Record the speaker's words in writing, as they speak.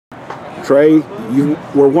Trey, you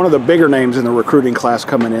were one of the bigger names in the recruiting class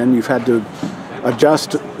coming in. You've had to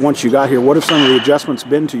adjust once you got here. What have some of the adjustments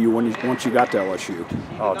been to you once you got to LSU?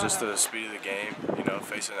 Oh, just the speed of the game,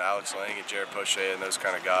 facing Alex Lang and Jared Pochet and those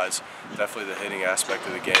kind of guys. Definitely the hitting aspect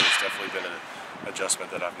of the game has definitely been an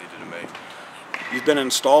adjustment that I've needed to make. You've been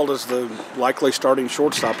installed as the likely starting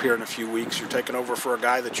shortstop here in a few weeks. You're taking over for a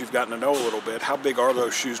guy that you've gotten to know a little bit. How big are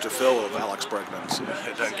those shoes to fill of Alex Bregman's?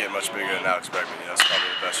 It doesn't get much bigger than Alex Bregman. It's probably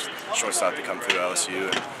the best shortstop to come through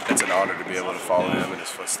LSU, and it's an honor to be able to follow him in his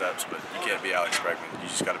footsteps. But you can't be Alex Bregman. You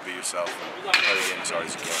just got to be yourself and play the game as hard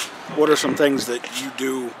as you can. What are some things that you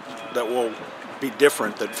do that will be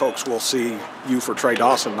different that folks will see you for Trey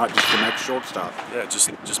Dawson, not just the next shortstop? Yeah,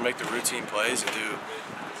 just make the routine plays and do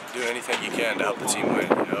anything you can to help the team win.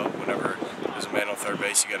 Whenever there's a man on third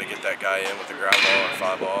base, you got to get that guy in with a ground ball or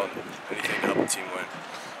fly ball, and anything to help the team win.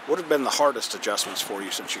 What have been the hardest adjustments for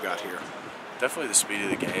you since you got here? Definitely the speed of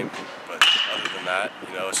the game, but other than that,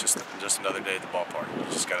 it's just another day at the ballpark. You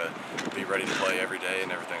just got to be ready to play every day,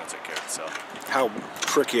 and everything will take care of itself. How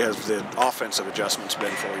tricky has the offensive adjustments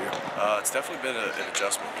been for you? It's definitely been an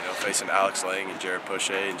adjustment, facing Alex Lang and Jared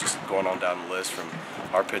Pochet and just going on down the list from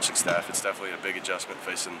our pitching staff. It's definitely a big adjustment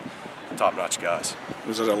facing top-notch guys.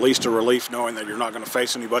 Was it at least a relief knowing that you're not going to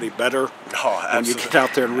face anybody better when you get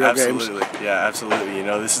out there in real games? Absolutely, yeah, absolutely.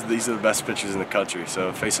 These are the best pitchers in the country,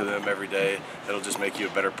 so facing them every day, it'll just make you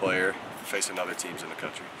a better player facing other teams in the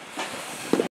country.